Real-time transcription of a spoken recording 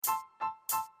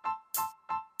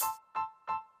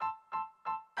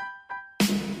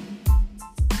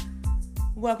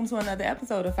Welcome to another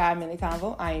episode of 5 Minute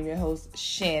Convo. I am your host,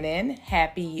 Shannon.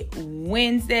 Happy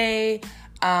Wednesday.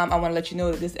 I want to let you know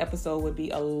that this episode would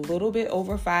be a little bit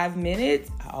over 5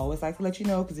 minutes. I always like to let you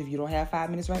know because if you don't have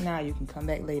 5 minutes right now, you can come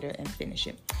back later and finish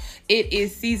it. It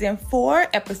is season 4,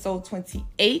 episode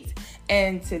 28,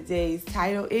 and today's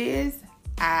title is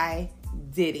I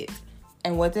Did It.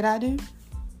 And what did I do?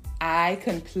 I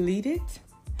completed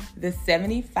the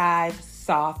 75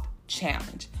 soft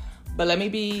challenge. But let me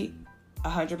be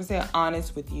 100%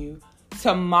 honest with you.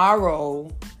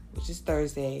 Tomorrow, which is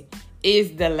Thursday,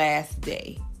 is the last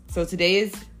day. So today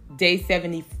is day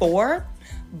 74.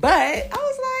 But I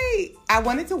was like, I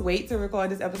wanted to wait to record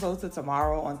this episode till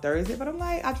tomorrow on Thursday, but I'm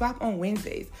like, I drop on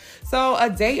Wednesdays. So a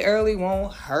day early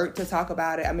won't hurt to talk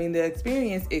about it. I mean, the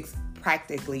experience is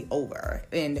practically over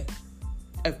in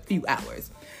a few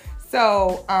hours.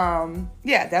 So,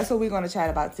 that's what we're going to chat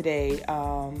about today.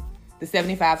 The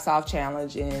 75 soft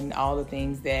challenge and all the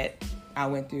things that I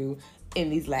went through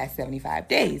in these last 75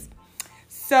 days.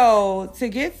 So to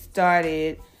get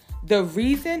started, the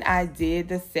reason I did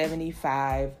the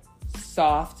 75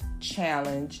 soft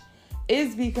challenge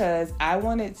is because I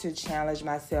wanted to challenge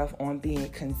myself on being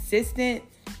consistent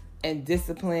and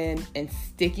disciplined and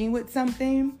sticking with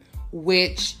something,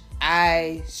 which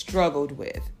I struggled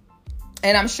with.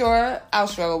 And I'm sure I'll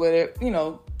struggle with it,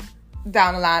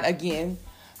 down the line again.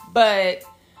 But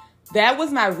that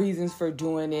was my reasons for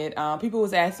doing it. People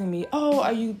was asking me,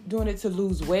 are you doing it to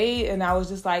lose weight? And I was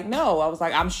just like, no. I was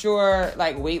like, I'm sure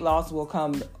weight loss will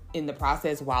come in the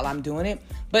process while I'm doing it.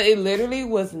 But it literally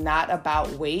was not about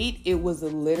weight. It was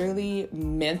literally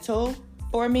mental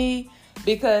for me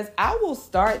because I will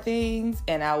start things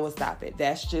and I will stop it.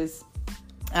 That's just,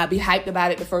 I'll be hyped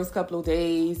about it the first couple of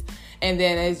days. And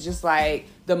then it's just like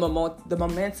the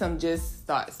momentum just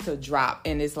starts to drop.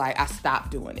 And it's like I stopped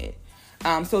doing it.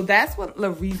 So that's the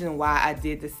reason why I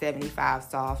did the 75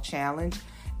 soft challenge.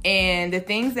 And the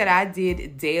things that I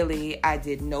did daily, I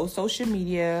did no social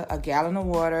media, a gallon of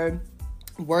water,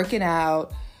 working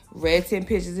out, read 10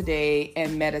 pages a day,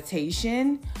 and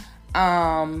meditation.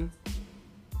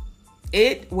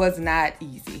 It was not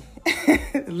easy.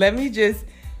 Let me just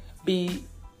be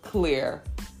clear.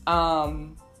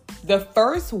 The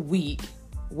first week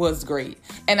was great.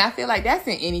 And I feel like that's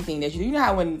in anything that you know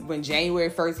how when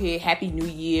January 1st hit, Happy New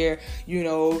Year,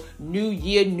 new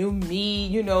year, new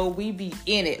me, we be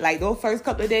in it. Like those first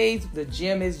couple of days, the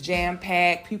gym is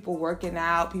jam-packed, people working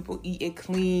out, people eating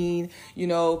clean,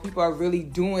 people are really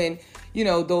doing,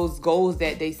 those goals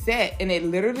that they set. And it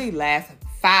literally lasts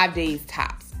 5 days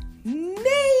tops.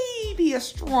 Maybe a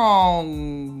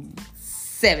strong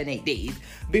 7-8 days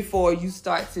before you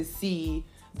start to see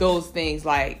those things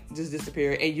just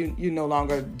disappear and you no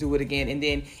longer do it again. And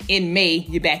then in May,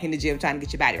 you're back in the gym trying to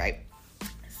get your body right.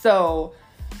 So,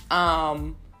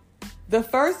 the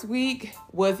first week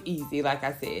was easy, like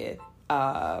I said,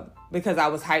 because I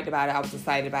was hyped about it. I was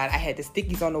excited about it. I had the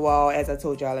stickies on the wall, as I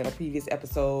told y'all in a previous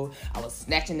episode. I was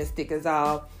snatching the stickers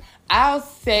off. I'll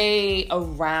say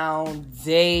around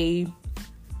day,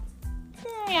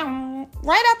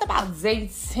 right after about day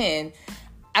 10,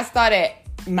 I started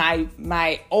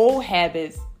my old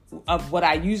habits of what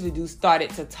I usually do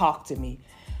started to talk to me.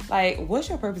 Like, what's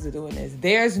your purpose of doing this?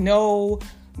 There's no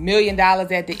 $1 million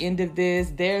at the end of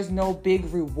this. There's no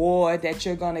big reward that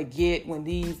you're going to get when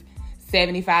these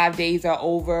 75 days are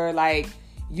over. Like,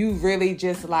 you really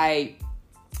just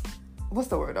what's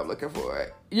the word I'm looking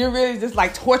for? You're really just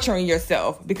torturing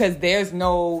yourself because there's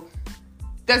no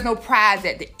prize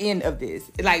at the end of this.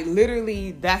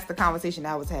 Literally, that's the conversation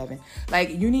I was having.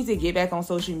 You need to get back on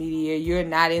social media. You're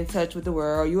not in touch with the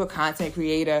world. You're a content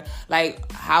creator.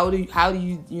 How do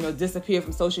you disappear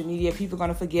from social media? People are going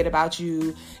to forget about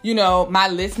you. My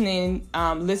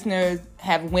listeners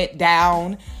have went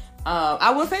down.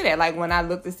 I will say that, when I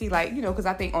look to see, because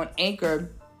I think on Anchor,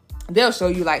 they'll show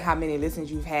you, how many listens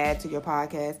you've had to your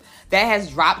podcast. That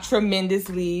has dropped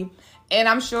tremendously. And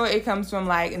I'm sure it comes from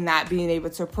not being able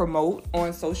to promote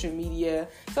on social media.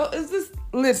 So it's just,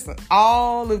 listen,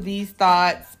 all of these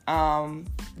thoughts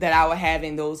that I would have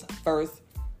in those first,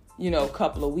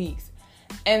 couple of weeks.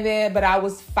 And then, but I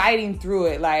was fighting through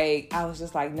it. I was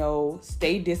just no,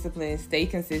 stay disciplined, stay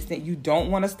consistent. You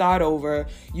don't want to start over.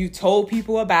 You told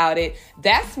people about it.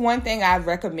 That's one thing I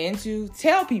recommend to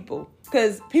tell people.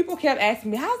 Because people kept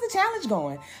asking me, how's the challenge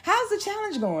going? How's the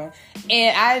challenge going?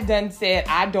 And I done said,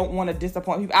 I don't want to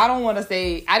disappoint people. I didn't want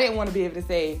to be able to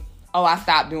say, I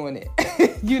stopped doing it.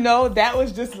 That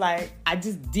was just I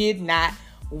just did not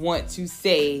want to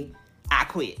say I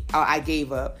quit or I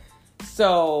gave up.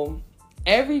 So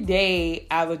every day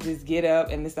I would just get up,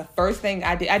 and it's the first thing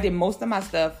I did. I did most of my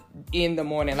stuff in the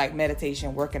morning, like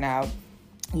meditation, working out,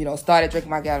 started drinking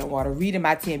my gallon of water, reading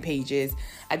my 10 pages.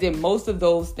 I did most of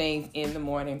those things in the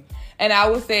morning. And I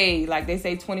would say, like they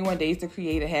say, 21 days to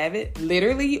create a habit.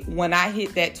 Literally, when I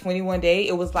hit that 21 day,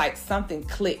 it was like something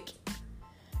clicked.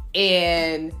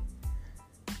 And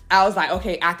I was like,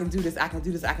 okay, I can do this, I can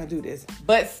do this, I can do this.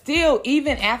 But still,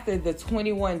 even after the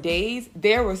 21 days,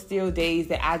 there were still days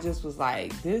that I just was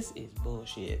like, this is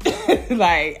bullshit.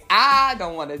 Like, I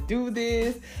don't want to do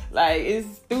this. Like, it's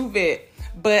stupid.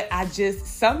 But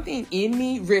something in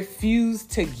me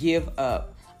refused to give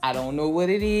up. I don't know what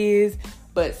it is,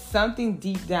 but something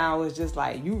deep down was just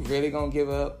like, you really gonna give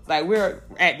up? Like, we're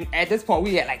at this point,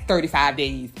 we at like 35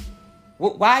 days.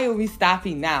 Why are we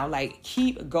stopping now? Like,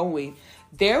 keep going.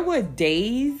 There were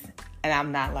days, and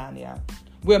I'm not lying to y'all,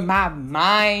 where my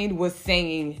mind was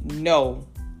saying, no,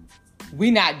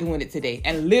 we're not doing it today.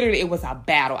 And literally, it was a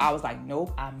battle. I was like,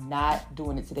 nope, I'm not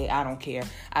doing it today. I don't care.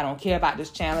 I don't care about this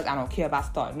challenge. I don't care about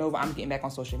starting over. I'm getting back on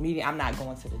social media. I'm not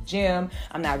going to the gym.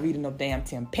 I'm not reading no damn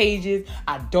 10 pages.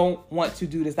 I don't want to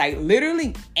do this. Like,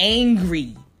 literally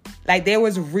angry. Like, there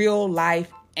was real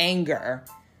life anger.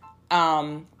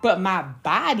 But my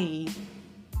body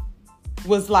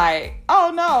was like,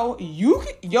 oh no,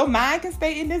 your mind can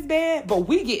stay in this bed, but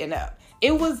we getting up.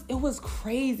 It was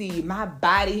crazy. My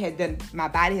body has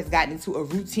gotten into a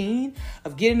routine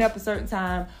of getting up a certain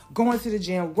time, going to the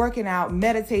gym, working out,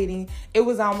 meditating. It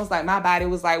was almost like my body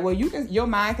was like, well, your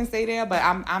mind can stay there, but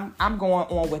I'm going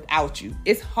on without you.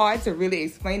 It's hard to really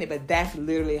explain it, but that's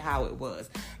literally how it was.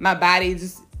 My body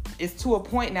just is to a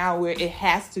point now where it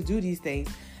has to do these things.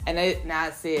 And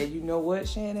I said, you know what,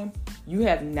 Shannon? You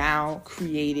have now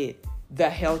created the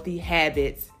healthy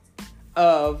habits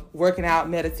of working out,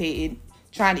 meditating,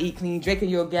 trying to eat clean, drinking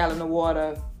your gallon of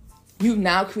water. You've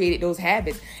now created those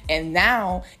habits. And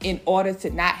now, in order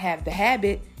to not have the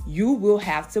habit, you will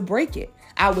have to break it.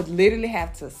 I would literally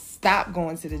have to stop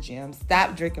going to the gym,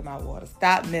 stop drinking my water,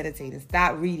 stop meditating,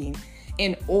 stop reading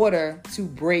in order to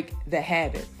break the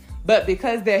habit. But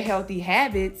because they're healthy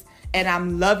habits and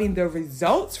I'm loving the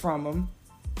results from them,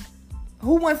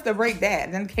 who wants to break that?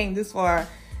 And then came this far.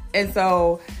 And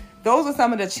so those are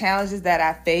some of the challenges that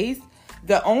I faced.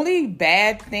 The only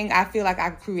bad thing I feel like I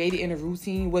created in a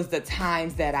routine was the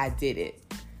times that I did it.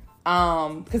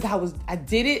 Because I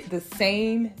did it the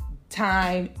same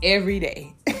time every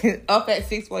day. Up at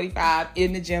 6:45,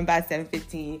 in the gym by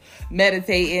 7:15,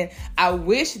 meditating. I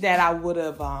wish that I would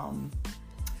have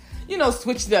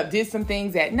switched it up, did some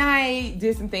things at night,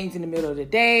 did some things in the middle of the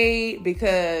day,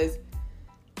 because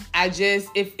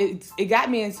it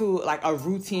got me into like a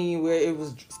routine where it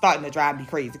was starting to drive me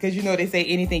crazy. Because they say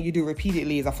anything you do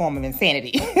repeatedly is a form of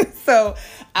insanity. So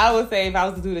I would say if I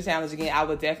was to do the challenge again, I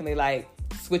would definitely like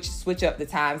switch up the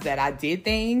times that I did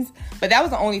things. But that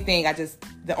was the only thing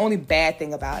the only bad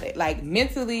thing about it. Like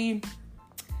mentally,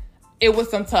 it was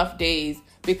some tough days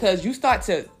because you start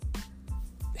to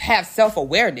have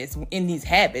self-awareness in these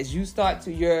habits. I was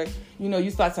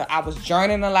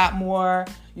journaling a lot more.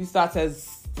 You start to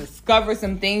discover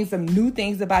some new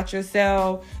things about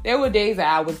yourself. There were days that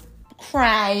I was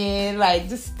crying, like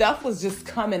just stuff was just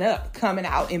coming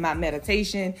out in my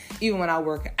meditation, even when I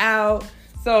work out.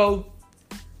 So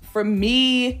for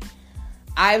me,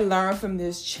 I learned from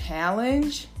this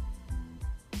challenge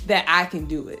that I can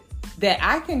do it. That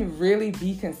I can really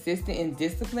be consistent and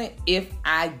disciplined if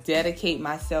I dedicate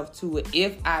myself to it.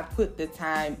 If I put the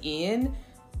time in,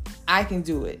 I can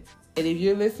do it. And if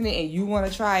you're listening and you want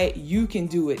to try it, you can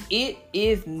do it. It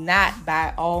is not,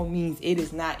 by all means, it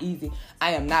is not easy.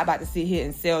 I am not about to sit here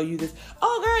and sell you this,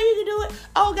 oh girl, you can do it.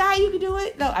 Oh guy, you can do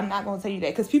it. No, I'm not going to tell you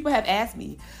that, because people have asked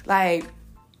me, like,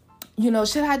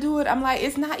 should I do it? I'm like,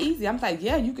 it's not easy. I'm like,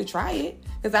 yeah, you could try it.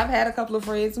 Because I've had a couple of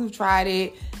friends who've tried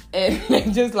it and they're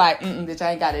just like, bitch,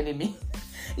 I ain't got it in me.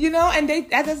 And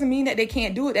that doesn't mean that they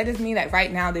can't do it. That just means that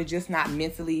right now they're just not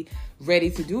mentally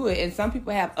ready to do it. And some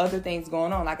people have other things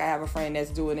going on. Like I have a friend that's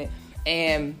doing it,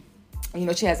 and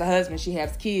she has a husband, she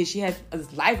has kids, she has a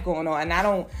life going on. And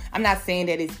I'm not saying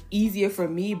that it's easier for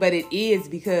me, but it is,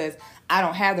 because I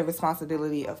don't have the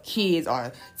responsibility of kids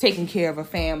or taking care of a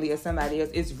family or somebody else.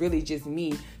 It's really just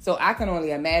me. So I can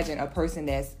only imagine a person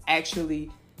that's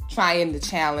actually trying the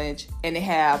challenge and they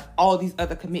have all these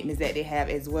other commitments that they have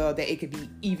as well, that it could be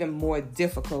even more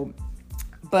difficult.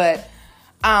 But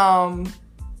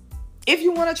if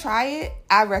you want to try it,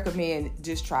 I recommend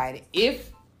just try it.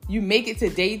 If you make it to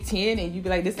day 10 and you be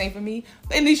like, this ain't for me,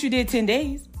 at least you did 10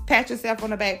 days. Pat yourself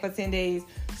on the back for 10 days.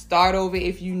 Start over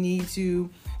if you need to.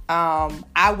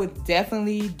 I would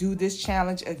definitely do this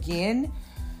challenge again.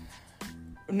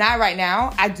 Not right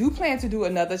now. I do plan to do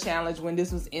another challenge when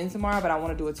this was in tomorrow, but I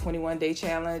want to do a 21-day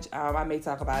challenge. I may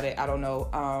talk about it. I don't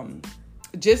know.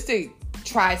 Just to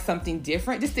try something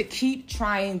different, just to keep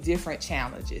trying different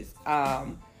challenges.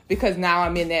 Because now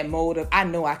I'm in that mode of, I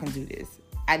know I can do this.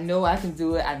 I know I can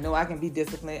do it. I know I can be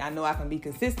disciplined. I know I can be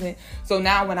consistent. So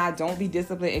now when I don't be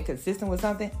disciplined and consistent with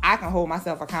something, I can hold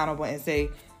myself accountable and say,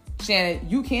 Shannon,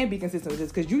 you can be consistent with this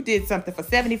because you did something for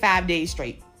 75 days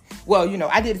straight. Well,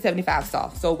 I did a 75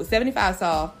 soft. So with 75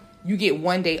 soft, you get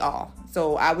 1 day off.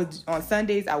 So on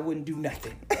Sundays, I wouldn't do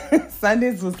nothing.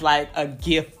 Sundays was like a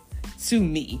gift to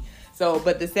me. So,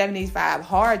 but the 75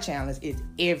 hard challenge is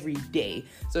every day.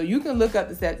 So you can look up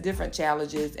the different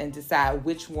challenges and decide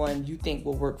which one you think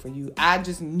will work for you. I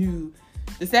just knew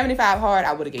the 75 hard,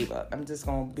 I would have gave up. I'm just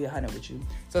going to be 100 with you.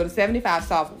 So the 75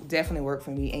 soft definitely worked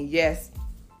for me. And yes,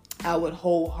 I would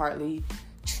wholeheartedly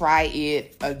try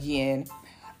it again.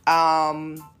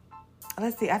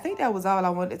 Let's see. I think that was all I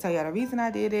wanted to tell you. The reason I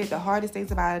did it, the hardest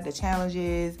things about it, the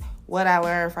challenges, what I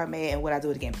learned from it, and what I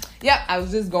do it again. Yep, I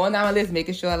was just going down my list,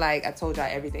 making sure I told y'all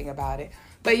everything about it.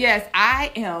 But yes,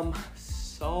 I am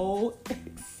so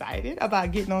excited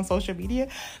about getting on social media.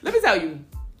 Let me tell you,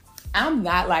 I'm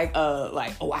not oh,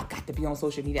 I got to be on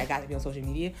social media. I got to be on social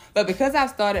media. But because I've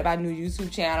started my new YouTube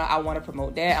channel, I want to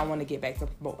promote that. I want to get back to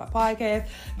promote my podcast.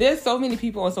 There's so many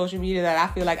people on social media that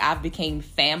I feel like I've became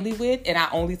family with, and I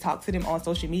only talk to them on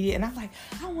social media. And I'm like,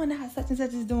 I wonder how such and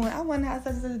such is doing. I wonder how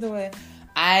such and such is doing.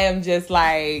 I am just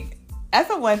that's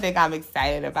the one thing I'm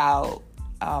excited about.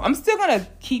 I'm still going to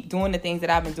keep doing the things that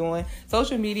I've been doing.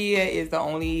 Social media is the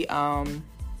only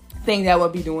thing that we'll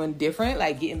be doing different,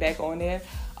 getting back on there.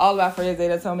 All of my friends, they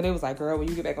told me, they was like, girl, when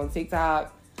you get back on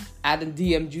TikTok, I done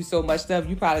DM'd you so much stuff.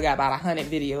 You probably got about 100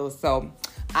 videos. So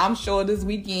I'm sure this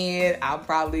weekend, I'm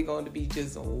probably going to be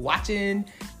just watching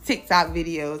TikTok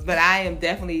videos. But I am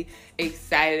definitely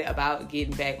excited about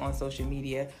getting back on social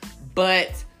media.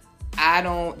 But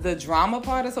the drama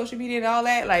part of social media and all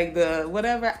that, the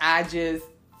whatever,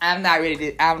 I'm not ready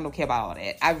to, I don't care about all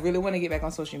that. I really want to get back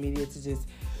on social media to just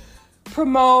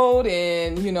promote,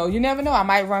 and you never know, I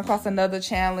might run across another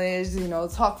challenge,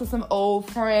 talk to some old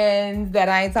friends that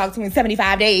I ain't talked to in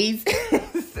 75 days,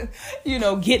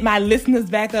 get my listeners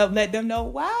back up, let them know,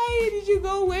 why did you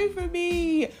go away from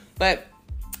me? But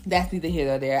that's neither here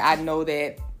nor there. I know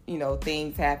that,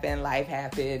 things happen, life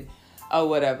happened, or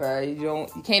whatever. You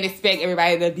can't expect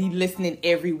everybody to be listening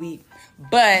every week.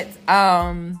 But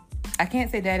I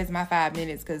can't say that is my 5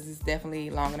 minutes because it's definitely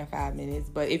longer than 5 minutes.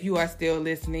 But if you are still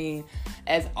listening,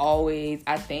 as always,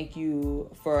 I thank you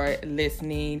for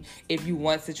listening. If you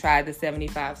want to try the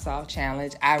 75 soft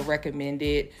challenge, I recommend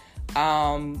it.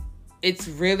 It's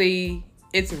really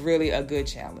a good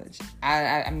challenge.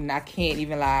 I can't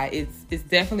even lie. It's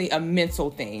definitely a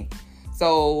mental thing.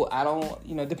 So I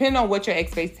don't, depending on what your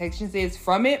expectations is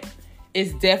from it,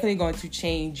 it's definitely going to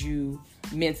change you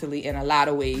mentally in a lot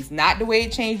of ways. Not the way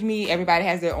it changed me. Everybody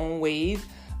has their own ways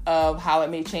of how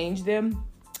it may change them,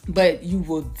 but you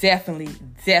will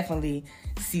definitely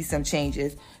see some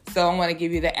changes. So I want to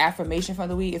give you the affirmation from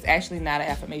the week. It's actually not an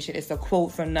affirmation. It's a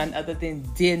quote from none other than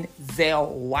Denzel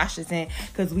Washington,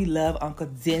 because we love Uncle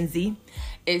Denzi.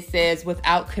 It says,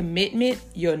 without commitment,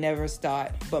 you'll never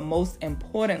start. But most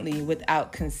importantly,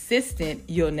 without consistency,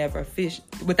 you'll never finish.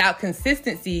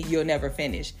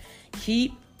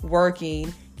 Keep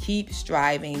working, keep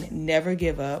striving, never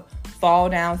give up. Fall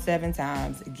down 7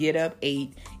 times, get up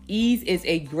 8. Ease is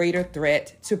a greater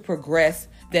threat to progress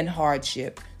than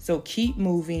hardship. So keep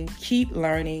moving, keep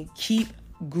learning, keep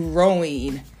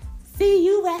growing. See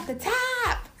you at the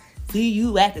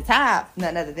top.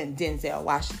 None other than Denzel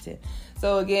Washington.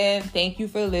 So again, thank you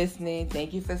for listening.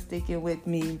 Thank you for sticking with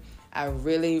me. I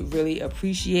really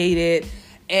appreciate it.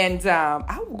 And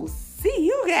I will see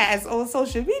you guys on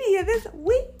social media this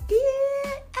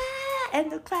weekend.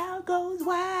 And the crowd goes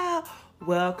wild.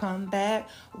 Welcome back.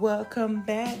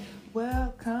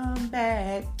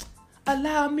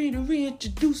 Allow me to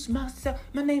reintroduce myself.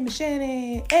 My name is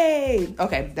Shannon. Hey.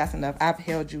 Okay, that's enough. I've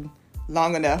held you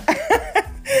long enough.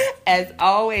 As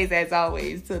always,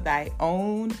 to thy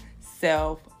own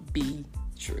self be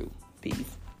true.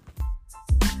 Peace.